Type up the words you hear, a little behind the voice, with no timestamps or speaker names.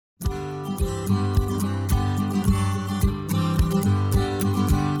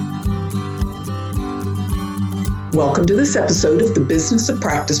Welcome to this episode of the Business of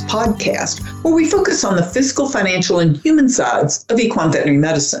Practice podcast, where we focus on the physical, financial, and human sides of equine veterinary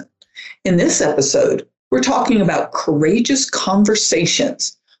medicine. In this episode, we're talking about courageous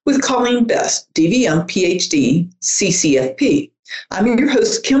conversations with Colleen Best, DVM, PhD, CCFP. I'm your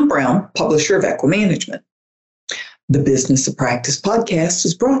host, Kim Brown, publisher of Equimanagement. The Business of Practice podcast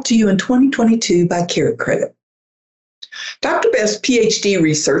is brought to you in 2022 by CareCredit. Dr. Best's PhD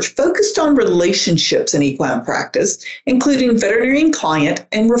research focused on relationships in equine practice, including veterinarian client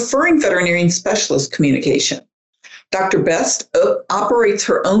and referring veterinarian specialist communication. Dr. Best operates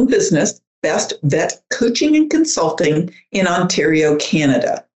her own business, Best Vet Coaching and Consulting, in Ontario,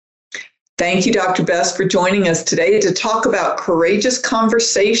 Canada. Thank you, Dr. Best, for joining us today to talk about courageous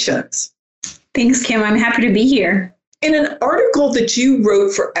conversations. Thanks, Kim. I'm happy to be here. In an article that you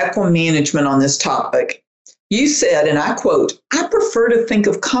wrote for Equimanagement on this topic, you said, and I quote, "I prefer to think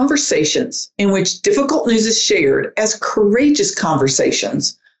of conversations in which difficult news is shared as courageous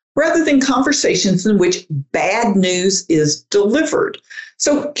conversations rather than conversations in which bad news is delivered."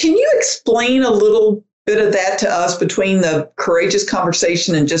 So can you explain a little bit of that to us between the courageous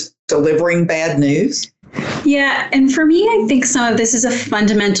conversation and just delivering bad news? Yeah, and for me, I think some of this is a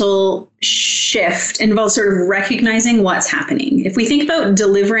fundamental shift, involves sort of recognizing what's happening. If we think about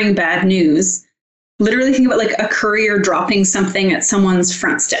delivering bad news, literally think about like a courier dropping something at someone's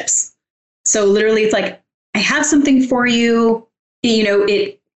front steps. So literally it's like, I have something for you,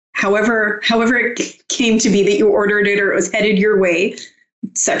 it, however it came to be that you ordered it or it was headed your way,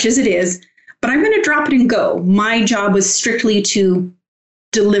 such as it is, but I'm going to drop it and go. My job was strictly to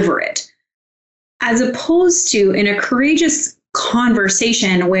deliver it. As opposed to in a courageous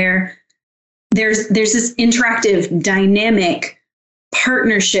conversation where there's this interactive, dynamic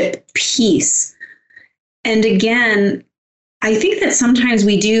partnership piece. And again, I think that sometimes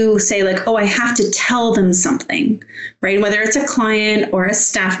we do say like, oh, I have to tell them something, right? Whether it's a client or a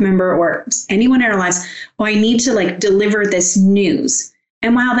staff member or anyone in our lives, oh, I need to like deliver this news.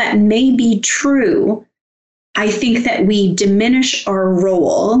 And while that may be true, I think that we diminish our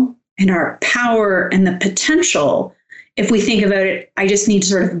role and our power and the potential if we think about it, I just need to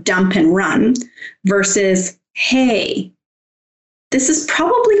sort of dump and run versus, hey, this is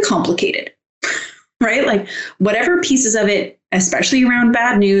probably complicated. Right? Like whatever pieces of it, especially around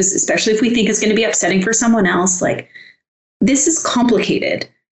bad news, especially if we think it's going to be upsetting for someone else, like this is complicated.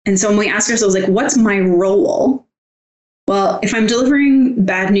 And so when we ask ourselves, like, what's my role? Well, if I'm delivering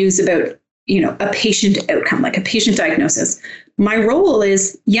bad news about, a patient outcome, like a patient diagnosis, my role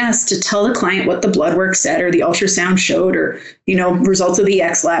is, yes, to tell the client what the blood work said or the ultrasound showed or, results of the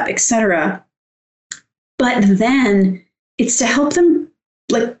X-lab, et cetera. But then it's to help them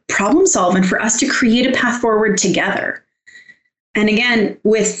like problem solve and for us to create a path forward together. And again,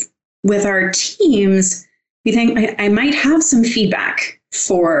 with our teams, we think I might have some feedback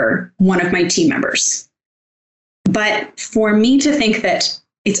for one of my team members. But for me to think that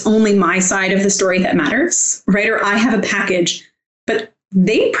it's only my side of the story that matters, right? Or I have a package, but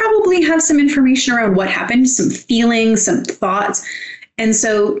they probably have some information around what happened, some feelings, some thoughts. And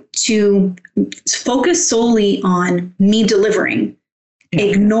so to focus solely on me delivering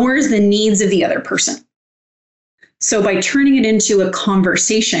ignores the needs of the other person. So by turning it into a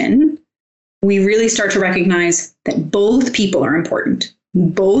conversation, we really start to recognize that both people are important.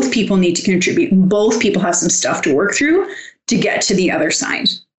 Both people need to contribute. Both people have some stuff to work through to get to the other side.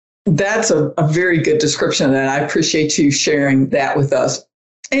 That's a very good description of that. I appreciate you sharing that with us.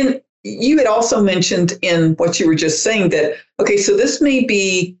 And you had also mentioned in what you were just saying that, okay, so this may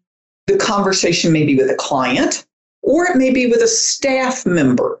be the conversation maybe with a client, or it may be with a staff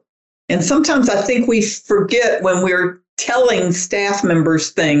member. And sometimes I think we forget when we're telling staff members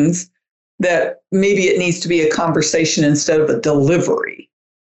things that maybe it needs to be a conversation instead of a delivery.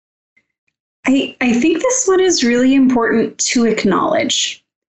 I think this one is really important to acknowledge.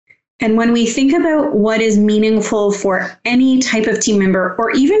 And when we think about what is meaningful for any type of team member,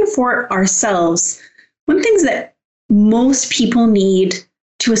 or even for ourselves, one of the things that most people need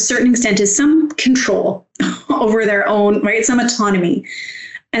to a certain extent is some control over their own, right? Some autonomy.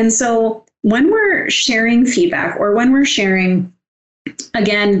 And so when we're sharing feedback or when we're sharing,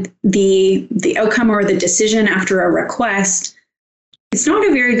 again, the outcome or the decision after a request, it's not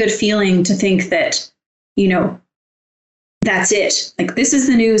a very good feeling to think that, that's it. Like this is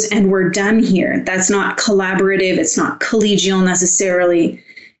the news and we're done here. That's not collaborative. It's not collegial necessarily.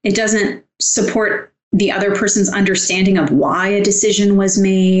 It doesn't support the other person's understanding of why a decision was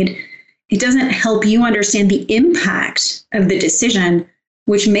made. It doesn't help you understand the impact of the decision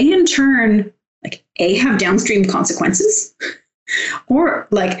which may in turn have downstream consequences, or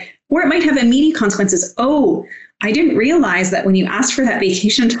it might have immediate consequences. Oh, I didn't realize that when you asked for that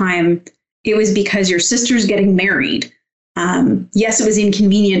vacation time, it was because your sister's getting married. Yes, it was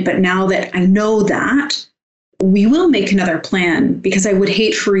inconvenient, but now that I know that, we will make another plan, because I would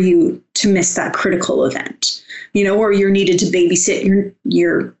hate for you to miss that critical event, or you're needed to babysit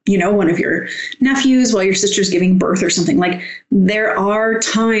your one of your nephews while your sister's giving birth or something. Like, there are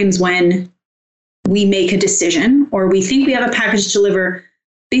times when we make a decision or we think we have a package to deliver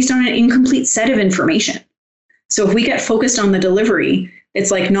based on an incomplete set of information. So if we get focused on the delivery,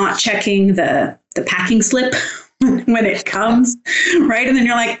 it's like not checking the packing slip when it comes, right? And then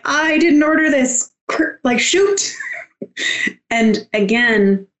you're like, I didn't order this. Like, shoot. And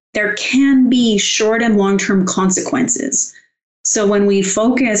again, there can be short and long-term consequences. So when we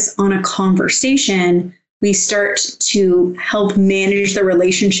focus on a conversation, we start to help manage the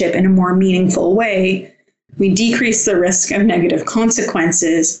relationship in a more meaningful way. We decrease the risk of negative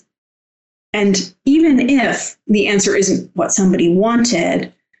consequences. And even if the answer isn't what somebody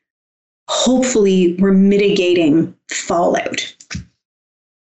wanted, hopefully we're mitigating fallout.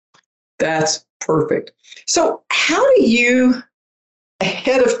 That's perfect. So how do you,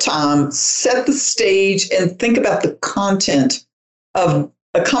 ahead of time, set the stage and think about the content of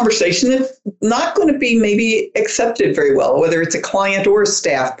a conversation that's not going to be maybe accepted very well, whether it's a client or a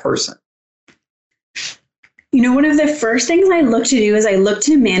staff person? One of the first things I look to do is I look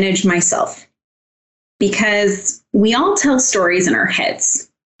to manage myself, because we all tell stories in our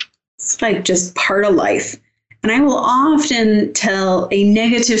heads. It's like just part of life. And I will often tell a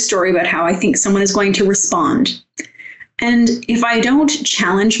negative story about how I think someone is going to respond. And if I don't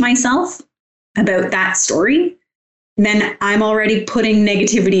challenge myself about that story, then I'm already putting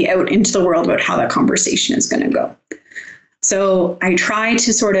negativity out into the world about how that conversation is going to go. So I try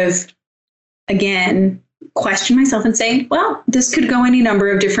to sort of, again, question myself and say, well, this could go any number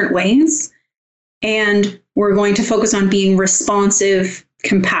of different ways. And we're going to focus on being responsive,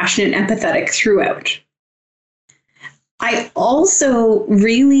 compassionate, empathetic throughout. I also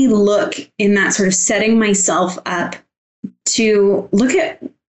really look in that sort of setting myself up to look at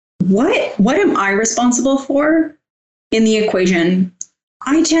what am I responsible for in the equation.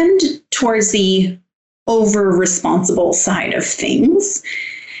 I tend towards the over-responsible side of things.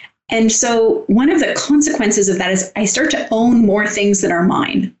 And so one of the consequences of that is I start to own more things that are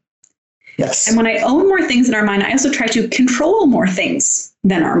mine. Yes. And when I own more things that are mine, I also try to control more things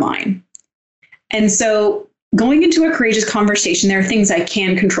than are mine. And so going into a courageous conversation, there are things I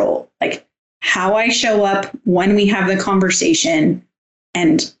can control, like how I show up when we have the conversation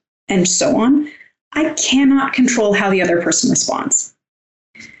and so on. I cannot control how the other person responds.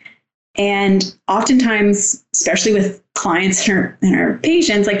 And oftentimes, especially with clients and our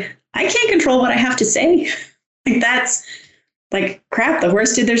patients, like, I can't control what I have to say. Like, that's like, crap, the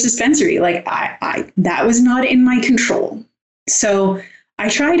horse did their dispensary. Like, I that was not in my control. So I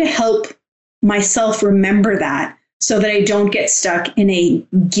try to help myself remember that so that I don't get stuck in a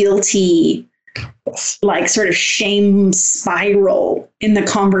guilty, like, sort of shame spiral in the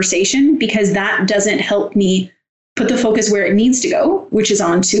conversation, because that doesn't help me put the focus where it needs to go, which is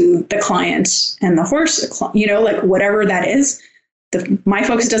onto the client and the horse, like whatever that is. My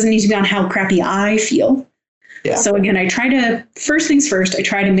focus doesn't need to be on how crappy I feel. Yeah. So again, I try to, first things first, I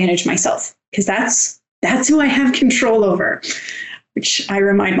try to manage myself, because that's who I have control over, which I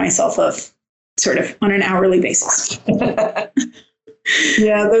remind myself of sort of on an hourly basis.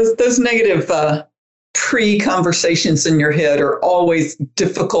 Yeah, those negative pre-conversations in your head are always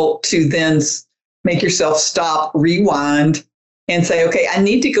difficult to then make yourself stop, rewind, and say, okay, I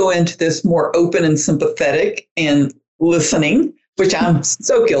need to go into this more open and sympathetic and listening, which I'm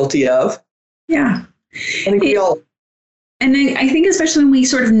so guilty of. Yeah. I think we all. And I think especially when we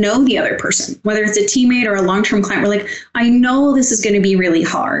sort of know the other person, whether it's a teammate or a long-term client, we're like, I know this is going to be really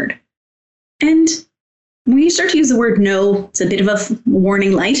hard. And when you start to use the word know, it's a bit of a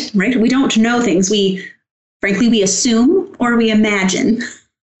warning light, right? We don't know things. Frankly, we assume or we imagine,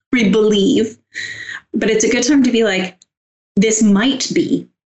 we believe, but it's a good time to be like, this might be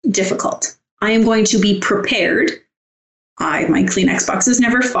difficult. I am going to be prepared. My Kleenex box is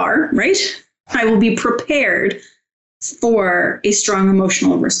never far, right? I will be prepared for a strong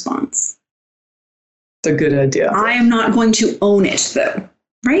emotional response. It's a good idea. I am not going to own it, though,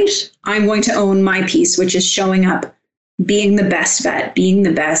 right? I'm going to own my piece, which is showing up, being the best vet, being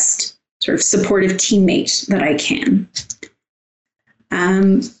the best sort of supportive teammate that I can.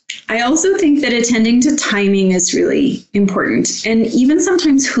 I also think that attending to timing is really important. And even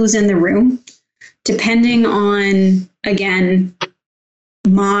sometimes who's in the room, depending on, again,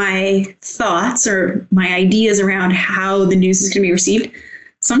 my thoughts or my ideas around how the news is going to be received,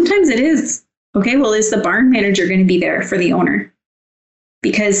 sometimes it is, okay, well, is the barn manager going to be there for the owner?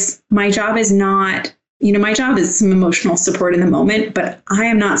 Because my job is not, my job is some emotional support in the moment, but I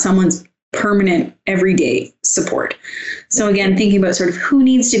am not someone's permanent everyday support. So again, thinking about sort of who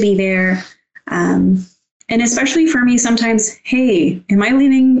needs to be there. And especially for me, sometimes, hey, am I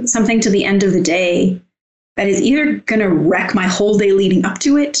leaving something to the end of the day that is either going to wreck my whole day leading up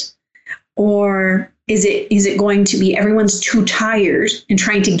to it, or is it going to be everyone's too tired and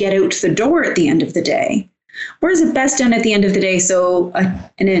trying to get out the door at the end of the day? Or is it best done at the end of the day so a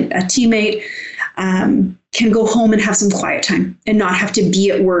teammate can go home and have some quiet time and not have to be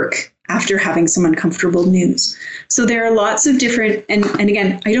at work after having some uncomfortable news? So there are lots of different, and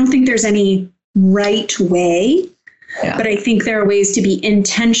again, I don't think there's any right way, but I think there are ways to be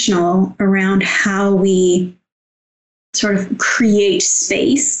intentional around how we sort of create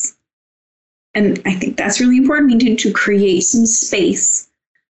space. And I think that's really important. We need to create some space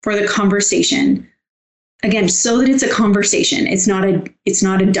for the conversation. Again, so that it's a conversation. It's not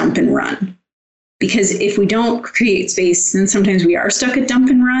a dump and run. Because if we don't create space, then sometimes we are stuck at dump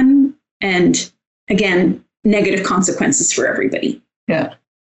and run. And again, negative consequences for everybody. Yeah.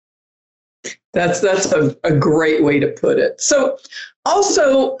 That's a great way to put it. So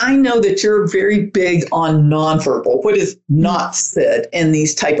also, I know that you're very big on nonverbal, what is not said in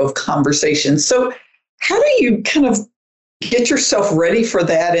these type of conversations. So how do you kind of get yourself ready for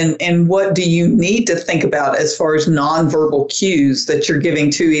that? And what do you need to think about as far as nonverbal cues that you're giving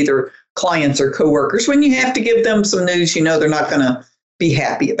to either clients or coworkers when you have to give them some news they're not going to be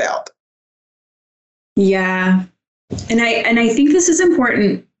happy about? Yeah. And I think this is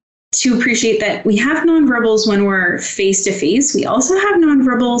important to appreciate that we have nonverbals when we're face to face. We also have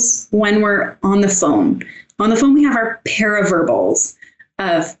nonverbals when we're on the phone. On the phone, we have our paraverbals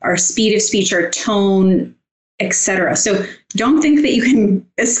of our speed of speech, our tone, etc. So don't think that you can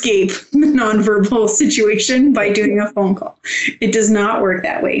escape the nonverbal situation by doing a phone call. It does not work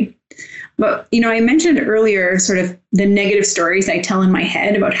that way. But, I mentioned earlier sort of the negative stories I tell in my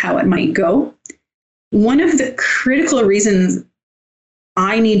head about how it might go. One of the critical reasons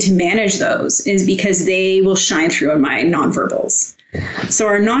I need to manage those is because they will shine through on my nonverbals. So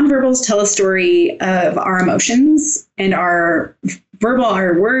our nonverbals tell a story of our emotions, and our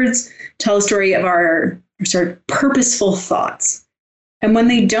words tell a story of our sort of purposeful thoughts. And when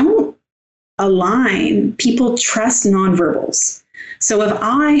they don't align, people trust nonverbals. So if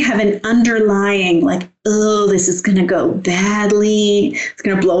I have an underlying this is going to go badly, it's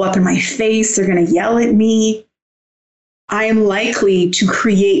going to blow up in my face, they're going to yell at me, I am likely to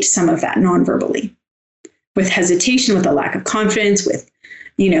create some of that nonverbally with hesitation, with a lack of confidence, with,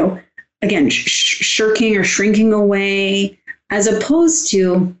 again, shirking or shrinking away, as opposed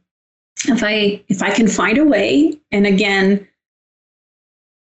to if I can find a way. And again,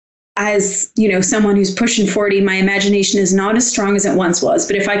 as someone who's pushing 40, my imagination is not as strong as it once was.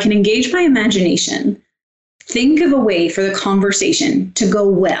 But if I can engage my imagination, think of a way for the conversation to go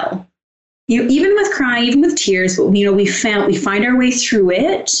well. Even with crying, even with tears, but we find our way through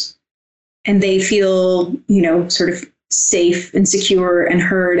it, and they feel, sort of safe and secure and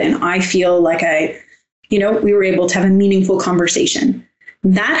heard, and I feel like we were able to have a meaningful conversation.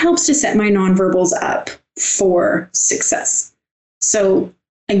 That helps to set my nonverbals up for success. So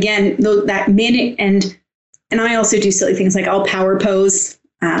again, that minute, and I also do silly things like I'll power pose.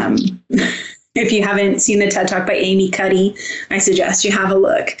 If you haven't seen the TED Talk by Amy Cuddy, I suggest you have a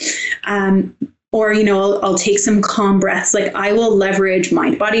look. Or, I'll take some calm breaths. Like I will leverage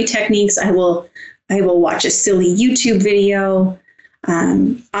mind-body techniques. I will watch a silly YouTube video.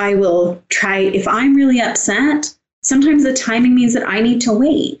 I will try, if I'm really upset, sometimes the timing means that I need to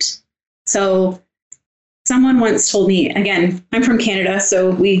wait. So someone once told me, again, I'm from Canada,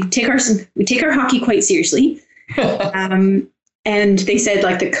 so we take our hockey quite seriously. And they said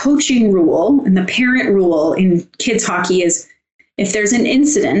the coaching rule and the parent rule in kids hockey is if there's an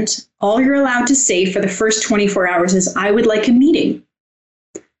incident, all you're allowed to say for the first 24 hours is, I would like a meeting.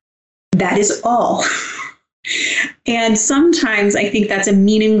 That is all. And sometimes I think that's a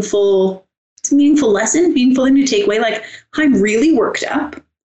meaningful lesson, meaningful thing to take away. I'm really worked up.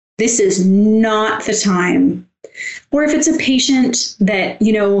 This is not the time. Or if it's a patient that,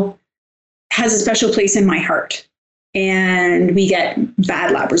 has a special place in my heart, and we get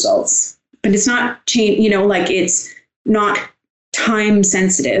bad lab results, but it's not it's not time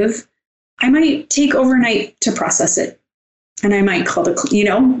sensitive, I might take overnight to process it. And I might call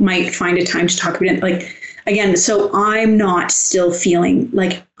might find a time to talk about it. Again, so I'm not still feeling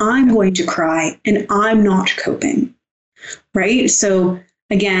like I'm going to cry and I'm not coping. Right. So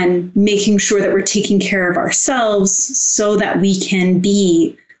again, making sure that we're taking care of ourselves so that we can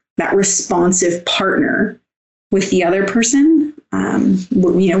be that responsive partner with the other person.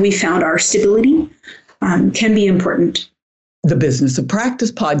 We found our stability can be important. The Business of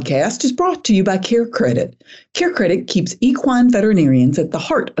Practice podcast is brought to you by Care Credit. Care Credit keeps equine veterinarians at the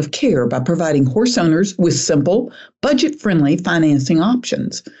heart of care by providing horse owners with simple, budget-friendly financing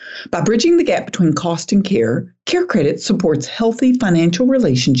options. By bridging the gap between cost and care, Care Credit supports healthy financial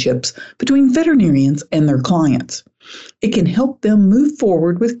relationships between veterinarians and their clients. It can help them move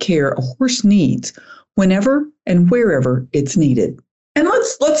forward with care a horse needs whenever and wherever it's needed. And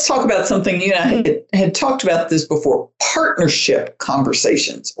let's talk about something, I had talked about this before, partnership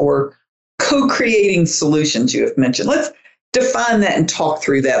conversations or co-creating solutions you have mentioned. Let's define that and talk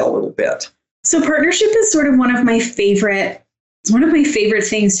through that a little bit. So partnership is sort of one of my favorite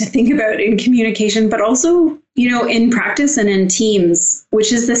things to think about in communication, but also, in practice and in teams,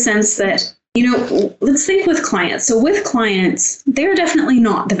 which is the sense that, let's think with clients. So with clients, they're definitely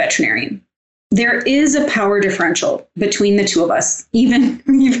not the veterinarian. There is a power differential between the two of us, even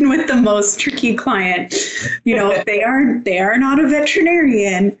with the most tricky client. They are not a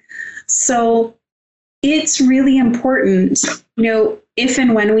veterinarian. So it's really important, if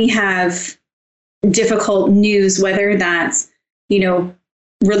and when we have difficult news, whether that's,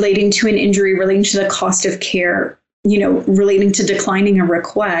 relating to an injury, relating to the cost of care, relating to declining a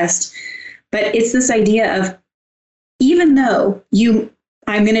request. But it's this idea of, even though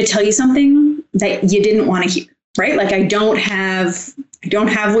I'm going to tell you something that you didn't want to hear, right? Like I don't have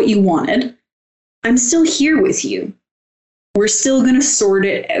what you wanted. I'm still here with you. We're still going to sort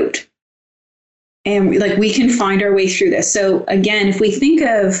it out. And we can find our way through this. So again, if we think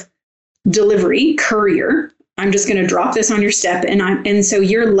of delivery, courier, I'm just going to drop this on your step. And so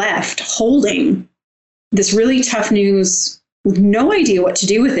you're left holding this really tough news with no idea what to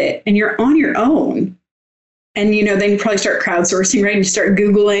do with it. And you're on your own. And, then you probably start crowdsourcing, right? And you start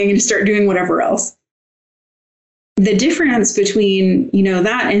Googling and you start doing whatever else. The difference between,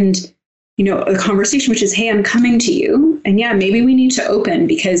 that and, a conversation, which is, hey, I'm coming to you. And yeah, maybe we need to open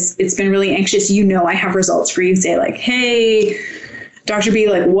because it's been really anxious. I have results for you. Say like, hey, Dr. B,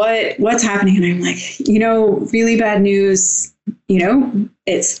 what's happening? And I'm like, really bad news,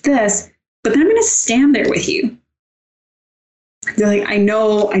 it's this. But then I'm going to stand there with you. They're like, I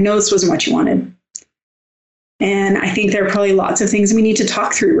know this wasn't what you wanted. And I think there are probably lots of things we need to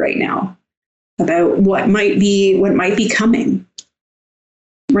talk through right now about what might be coming,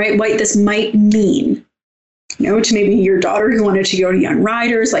 right? What this might mean, to maybe your daughter who wanted to go to Young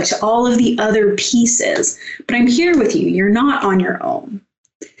Riders, to all of the other pieces. But I'm here with you. You're not on your own.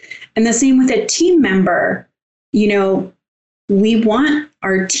 And the same with a team member. We want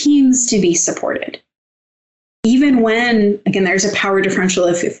our teams to be supported. Even when, again, there's a power differential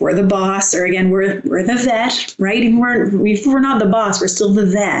if we're the boss, or again, we're the vet, right? If we're not the boss, we're still the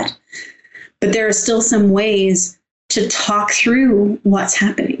vet. But there are still some ways to talk through what's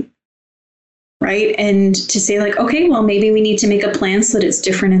happening, right? And to say okay, well, maybe we need to make a plan so that it's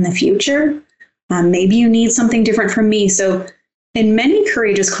different in the future. Maybe you need something different from me. So in many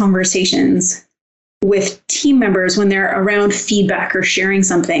courageous conversations with team members, when they're around feedback or sharing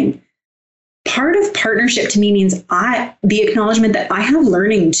something, part of partnership to me means the acknowledgement that I have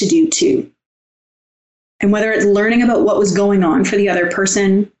learning to do too. And whether it's learning about what was going on for the other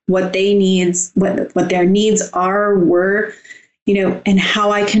person, what they needs, what their needs were, and how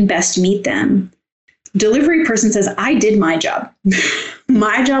I can best meet them. Delivery person says, I did my job.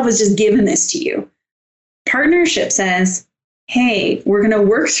 My job was just giving this to you. Partnership says, hey, we're going to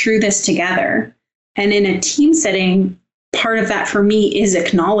work through this together. And in a team setting, part of that for me is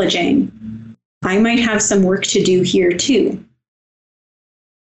acknowledging I might have some work to do here too.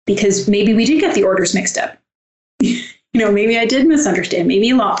 Because maybe we did get the orders mixed up. Maybe I did misunderstand,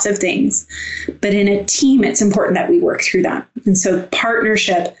 maybe lots of things. But in a team, it's important that we work through that. And so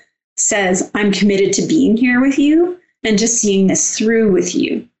partnership says, I'm committed to being here with you and just seeing this through with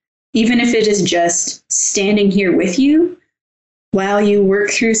you. Even if it is just standing here with you while you work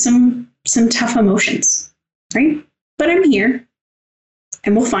through some tough emotions, right? But I'm here.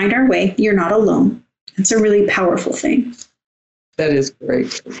 And we'll find our way. You're not alone. It's a really powerful thing. That is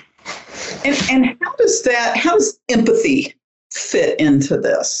great. And how does empathy fit into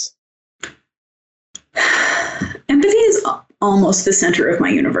this? Empathy is almost the center of my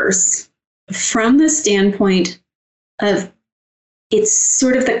universe from the standpoint of it's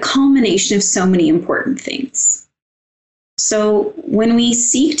sort of the culmination of so many important things. So when we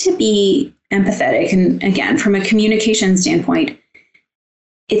seek to be empathetic, and again, from a communication standpoint,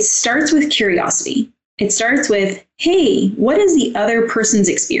 it starts with curiosity. it starts with, hey, what is the other person's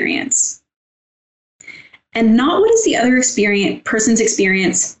experience? And not what is the other person's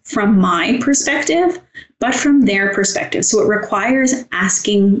experience from my perspective, but from their perspective. So it requires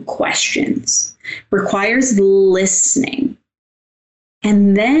asking questions, requires listening.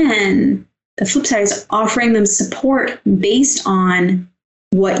 And then the flip side is offering them support based on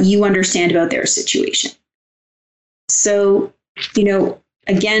what you understand about their situation. So,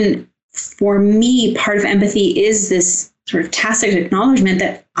 again, for me, part of empathy is this sort of tacit acknowledgement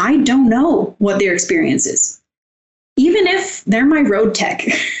that I don't know what their experience is. Even if they're my road tech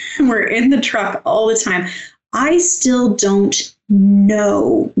and we're in the truck all the time, I still don't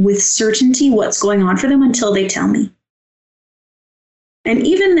know with certainty what's going on for them until they tell me. And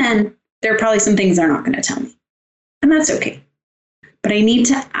even then, there are probably some things they're not going to tell me. And that's okay. But I need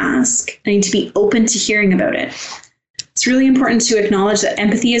to ask. I need to be open to hearing about it. It's really important to acknowledge that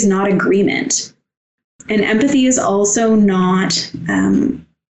empathy is not agreement. And empathy is also not,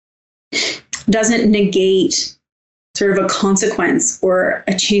 doesn't negate sort of a consequence or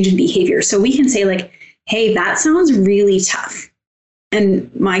a change in behavior. So we can say like, hey, that sounds really tough. And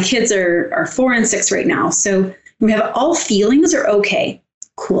my kids are 4 and 6 right now. So we have all feelings are okay.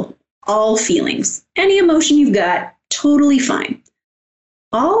 Cool. All feelings. Any emotion you've got, totally fine.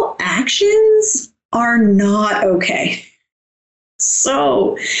 All actions are not okay.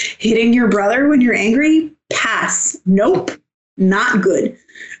 So hitting your brother when you're angry, pass. Nope, not good.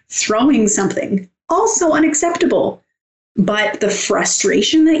 Throwing something, also unacceptable. But the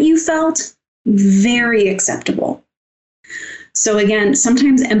frustration that you felt, very acceptable. So again,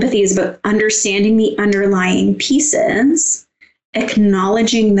 sometimes empathy is about understanding the underlying pieces,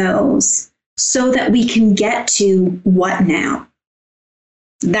 acknowledging those so that we can get to what now.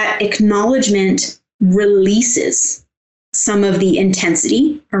 That acknowledgement releases some of the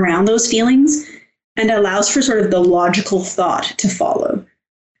intensity around those feelings and allows for sort of the logical thought to follow.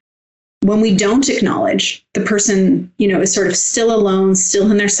 When we don't acknowledge, the person, is sort of still alone, still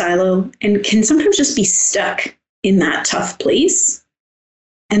in their silo, and can sometimes just be stuck in that tough place.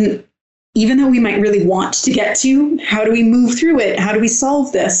 And even though we might really want to get to, how do we move through it? How do we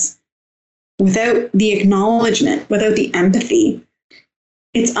solve this? Without the acknowledgement, without the empathy,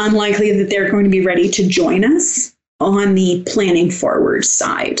 it's unlikely that they're going to be ready to join us on the planning forward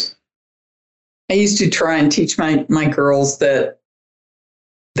side. I used to try and teach my girls that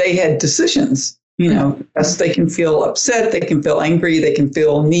they had decisions. Yes, they can feel upset, they can feel angry, they can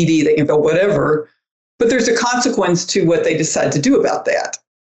feel needy, they can feel whatever, but there's a consequence to what they decide to do about that.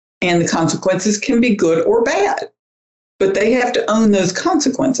 And the consequences can be good or bad, but they have to own those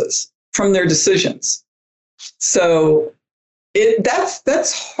consequences from their decisions. So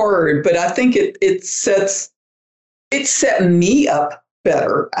that's hard, but I think it set me up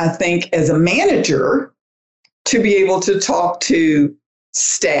better, I think, as a manager to be able to talk to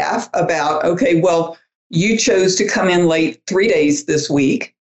staff about, okay, well, you chose to come in late 3 days this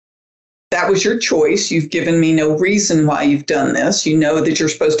week. That was your choice. You've given me no reason why you've done this. You know that you're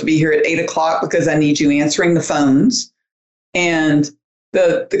supposed to be here at 8:00 because I need you answering the phones. And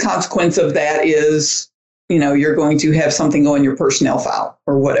the consequence of that is, you're going to have something go in your personnel file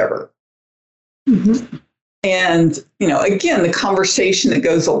or whatever. Mm-hmm. And, again, the conversation that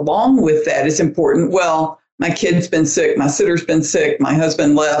goes along with that is important. Well, my kid's been sick, my sitter's been sick, my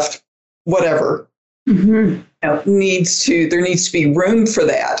husband left, whatever. Mm-hmm. There needs to be room for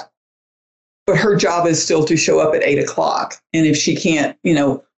that. But her job is still to show up at 8:00. And if she can't,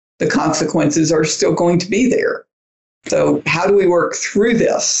 the consequences are still going to be there. So how do we work through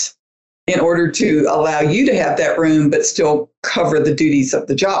this in order to allow you to have that room, but still cover the duties of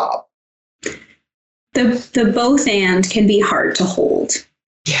the job? The both and can be hard to hold.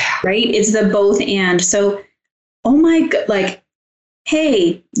 Yeah. Right? It's the both and. So, oh my God, like,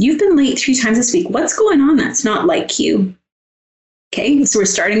 hey, you've been late 3 times this week. What's going on that's not like you? Okay, so we're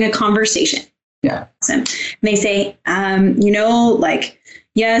starting a conversation. Yeah. And they say,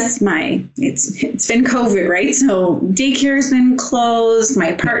 yes, it's been COVID, right? So daycare's been closed.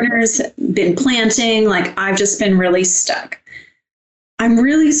 My partner's been planting. Like, I've just been really stuck. I'm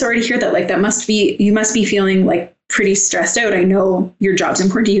really sorry to hear that. Like, you must be feeling like pretty stressed out. I know your job's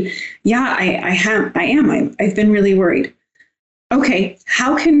important to you. Yeah, I am. I've been really worried. Okay,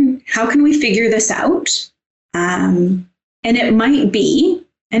 how can we figure this out? And it might be,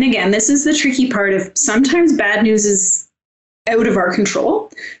 and again, this is the tricky part of sometimes bad news is out of our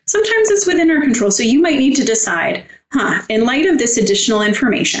control. Sometimes it's within our control. So you might need to decide, in light of this additional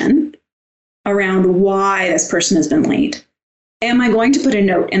information around why this person has been late, am I going to put a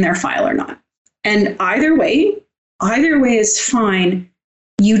note in their file or not? And either way is fine.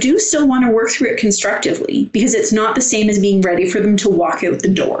 you do still want to work through it constructively because it's not the same as being ready for them to walk out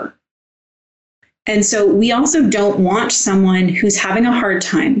the door. And so we also don't want someone who's having a hard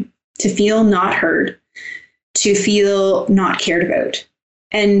time to feel not heard, to feel not cared about,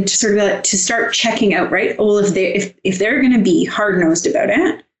 and sort of to start checking out, right? Well, if they're going to be hard-nosed about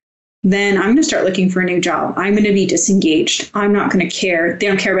it, then I'm going to start looking for a new job. I'm going to be disengaged. I'm not going to care. They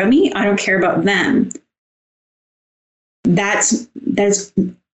don't care about me. I don't care about them. That's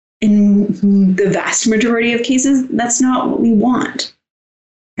in the vast majority of cases, that's not what we want,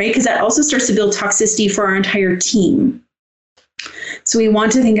 right? Because that also starts to build toxicity for our entire team. So we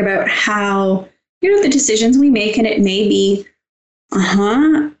want to think about how, the decisions we make, and it may be,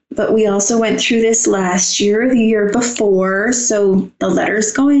 but we also went through this last year, the year before, so the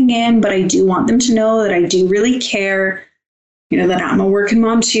letter's going in, but I do want them to know that I do really care, that I'm a working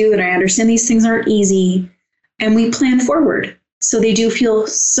mom too, that I understand these things aren't easy, and we plan forward so they do feel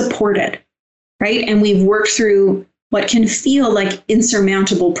supported, right? And we've worked through what can feel like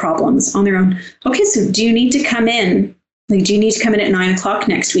insurmountable problems on their own. Okay, so do you need to come in? Do you need to come in at 9:00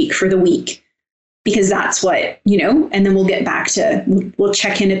 next week for the week? Because that's what, and then we'll get back to, we'll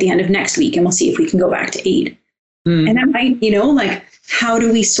check in at the end of next week and we'll see if we can go back to 8. And that might, how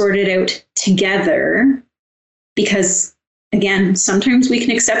do we sort it out together? Because again, sometimes we can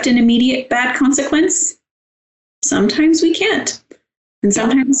accept an immediate bad consequence. Sometimes we can't. And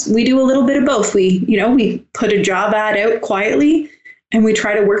sometimes we do a little bit of both. We put a job ad out quietly and we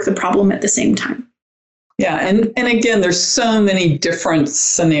try to work the problem at the same time. Yeah. And again, there's so many different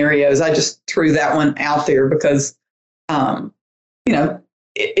scenarios. I just threw that one out there because,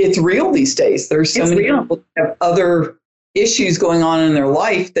 it's real these days. There's so many people who have other issues going on in their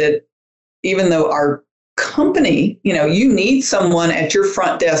life that even though our company, you need someone at your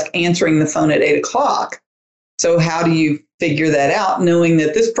front desk answering the phone at 8:00. So how do you figure that out, knowing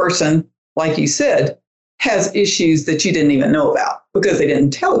that this person, like you said, has issues that you didn't even know about because they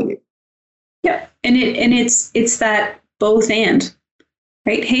didn't tell you? Yeah. And it's that both and,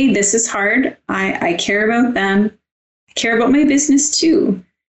 right? Hey, this is hard. I care about them. I care about my business too.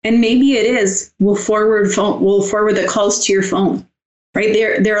 And maybe it is, we'll forward the calls to your phone, right?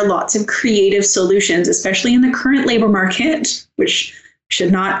 There are lots of creative solutions, especially in the current labor market, which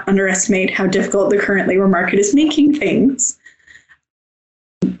should not underestimate how difficult the current labor market is making things.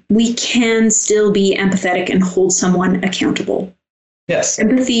 We can still be empathetic and hold someone accountable. Yes.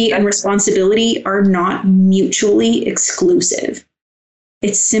 Empathy and responsibility are not mutually exclusive.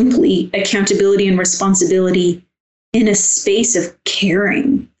 It's simply accountability and responsibility in a space of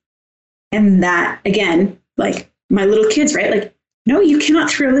caring. And that, again, like my little kids, right? No, you cannot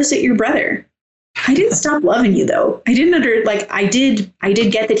throw this at your brother. I didn't stop loving you though. I didn't I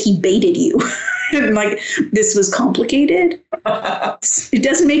did get that he baited you. And this was complicated. It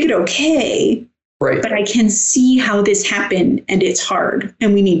doesn't make it okay. Right. But I can see how this happened and it's hard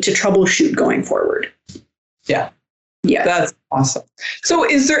and we need to troubleshoot going forward. Yeah. Yeah. That's awesome. So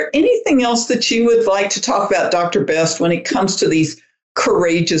is there anything else that you would like to talk about, Dr. Best, when it comes to these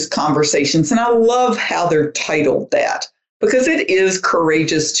courageous conversations? And I love how they're titled that, because it is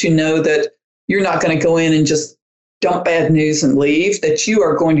courageous to know that you're not going to go in and just dump bad news and leave, that you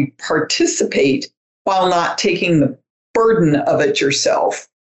are going to participate while not taking the burden of it yourself.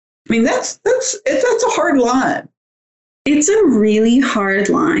 I mean, that's a hard line. It's a really hard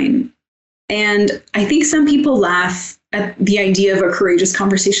line. And I think some people laugh at the idea of a courageous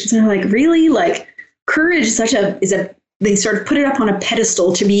conversation. And they're like, really? Courage is they sort of put it up on a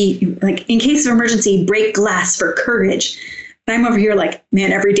pedestal to be in case of emergency, break glass for courage. And I'm over here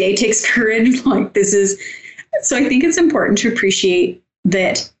man, every day takes courage. So I think it's important to appreciate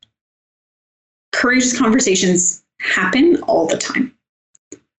that courageous conversations happen all the time.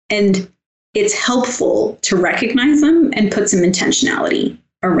 And it's helpful to recognize them and put some intentionality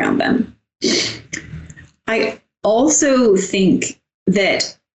around them. I also think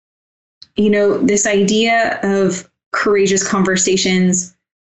that, this idea of courageous conversations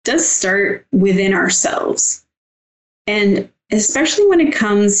does start within ourselves. And especially when it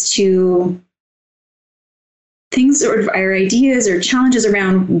comes to things, sort of our ideas or challenges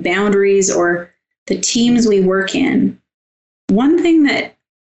around boundaries or the teams we work in, one thing that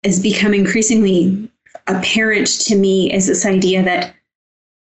is become increasingly apparent to me is this idea that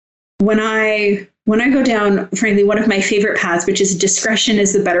when I go down, frankly, one of my favorite paths, which is discretion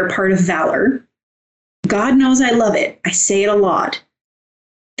is the better part of valor. God knows I love it. I say it a lot.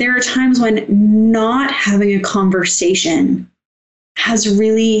 There are times when not having a conversation has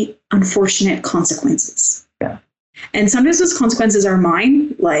really unfortunate consequences. Yeah. And sometimes those consequences are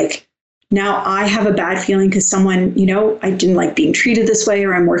mine, like now I have a bad feeling because someone, I didn't like being treated this way,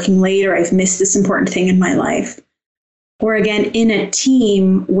 or I'm working late, or I've missed this important thing in my life. Or again, in a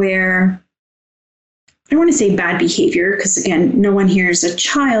team where, I don't want to say bad behavior, because again, no one here is a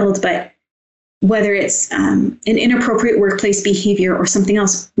child, but whether it's an inappropriate workplace behavior or something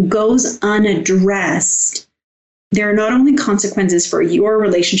else goes unaddressed, there are not only consequences for your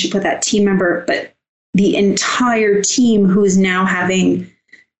relationship with that team member, but the entire team who is now having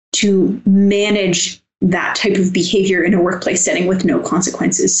to manage that type of behavior in a workplace setting with no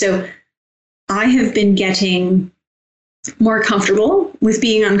consequences. So I have been getting more comfortable with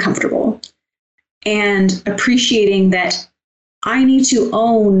being uncomfortable and appreciating that I need to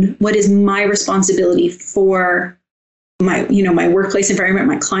own what is my responsibility for my, my workplace environment,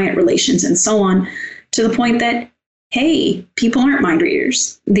 my client relations, and so on, to the point that, hey, people aren't mind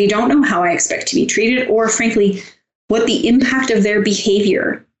readers. They don't know how I expect to be treated, or frankly, what the impact of their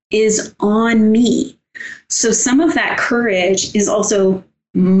behavior is on me. So some of that courage is also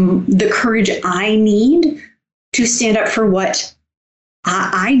the courage I need to stand up for what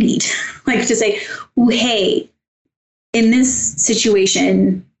I need. Like to say, oh, hey, in this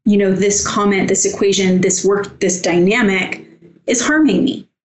situation, this comment, this equation, this work, this dynamic is harming me.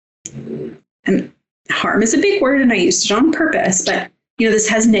 And harm is a big word, and I used it on purpose, but this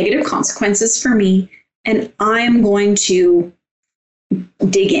has negative consequences for me. And I'm going to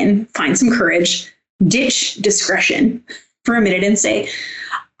dig in, find some courage, ditch discretion for a minute and say,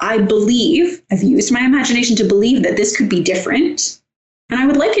 I've used my imagination to believe that this could be different, and I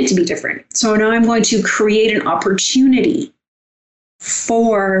would like it to be different. So now I'm going to create an opportunity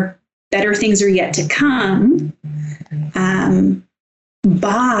for better things are yet to come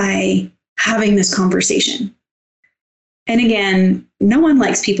by having this conversation. And again, no one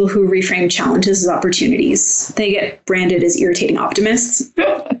likes people who reframe challenges as opportunities. They get branded as irritating optimists.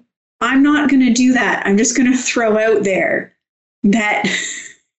 I'm not going to do that. I'm just going to throw out there that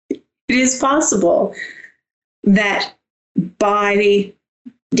it is possible that by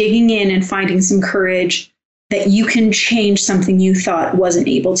digging in and finding some courage, that you can change something you thought wasn't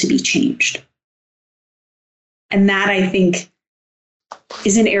able to be changed. And that, I think,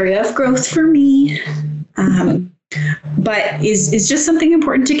 is an area of growth for me, but is just something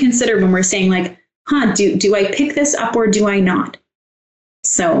important to consider when we're saying, like, do I pick this up or do I not?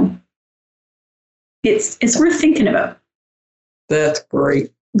 So it's worth thinking about. That's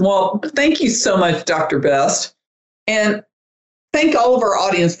great. Well, thank you so much, Dr. Best. And thank all of our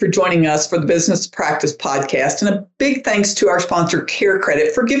audience for joining us for the Business Practice Podcast. And a big thanks to our sponsor,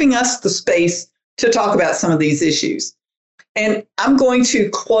 CareCredit, for giving us the space to talk about some of these issues. And I'm going to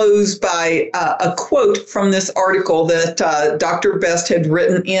close by a quote from this article that Dr. Best had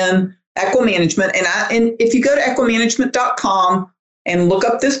written in Equimanagement. And if you go to equimanagement.com and look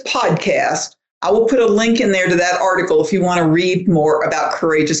up this podcast, I will put a link in there to that article if you want to read more about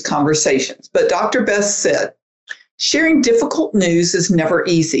courageous conversations. But Dr. Best said, sharing difficult news is never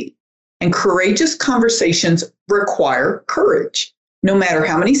easy, and courageous conversations require courage. No matter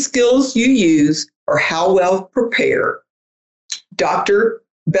how many skills you use or how well prepared, Dr.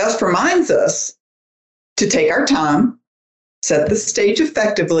 Best reminds us to take our time, set the stage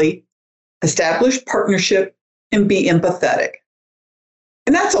effectively, establish partnership, and be empathetic.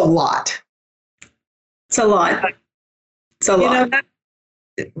 And that's a lot. It's a lot. It's a lot.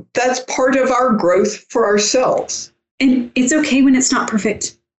 That's part of our growth for ourselves. And it's okay when it's not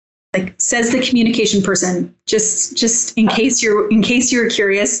perfect. Like, says the communication person, just in case you're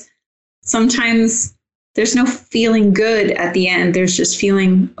curious, sometimes there's no feeling good at the end. There's just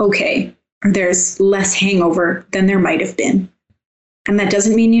feeling okay, or there's less hangover than there might have been. And that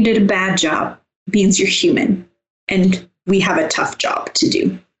doesn't mean you did a bad job. It means you're human, and we have a tough job to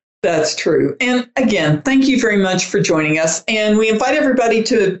do. That's true. And again, thank you very much for joining us. And we invite everybody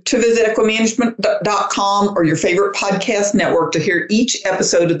to visit equimanagement.com or your favorite podcast network to hear each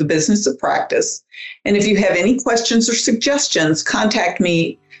episode of the Business of Practice. And if you have any questions or suggestions, contact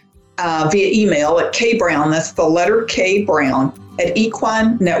me via email at kbrown, that's the letter K Brown, at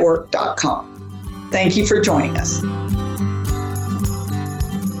equinenetwork.com. Thank you for joining us.